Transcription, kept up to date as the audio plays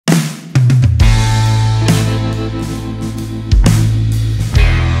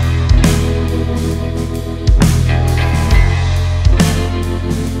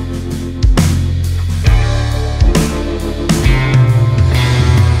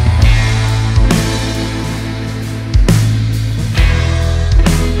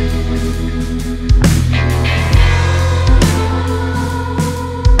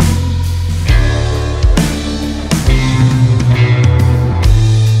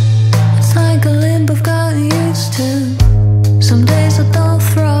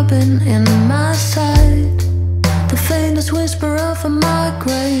of a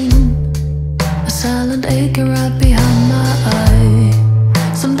migraine, a silent aching right behind my eye.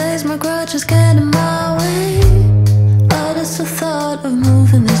 Some days my crutches get in my way, but it's the thought of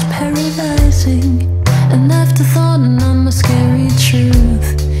moving is paralyzing. An afterthought and I'm a scary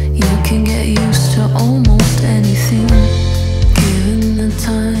truth. You can get used to almost anything, given the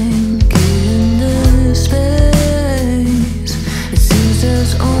time, given the space. It seems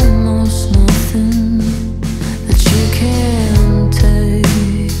there's almost nothing that you can take.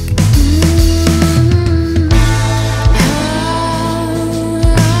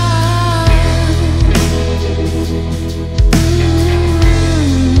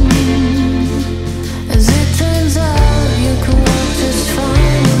 As it turns out, you can walk just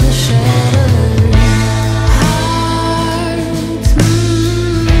fine in the shattered heart.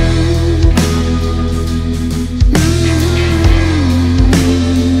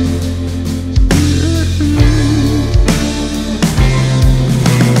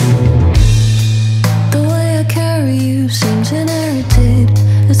 The way I carry you seems inherited,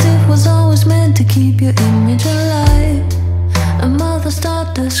 as if was always meant to keep your image alive. A mother's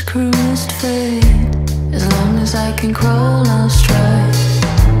daughter's cruelest fate. As long as I can crawl, I'll strive.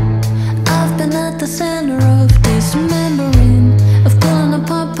 I've been at the center of dismembering, of pulling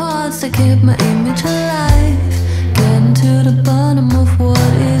apart parts that keep my image alive.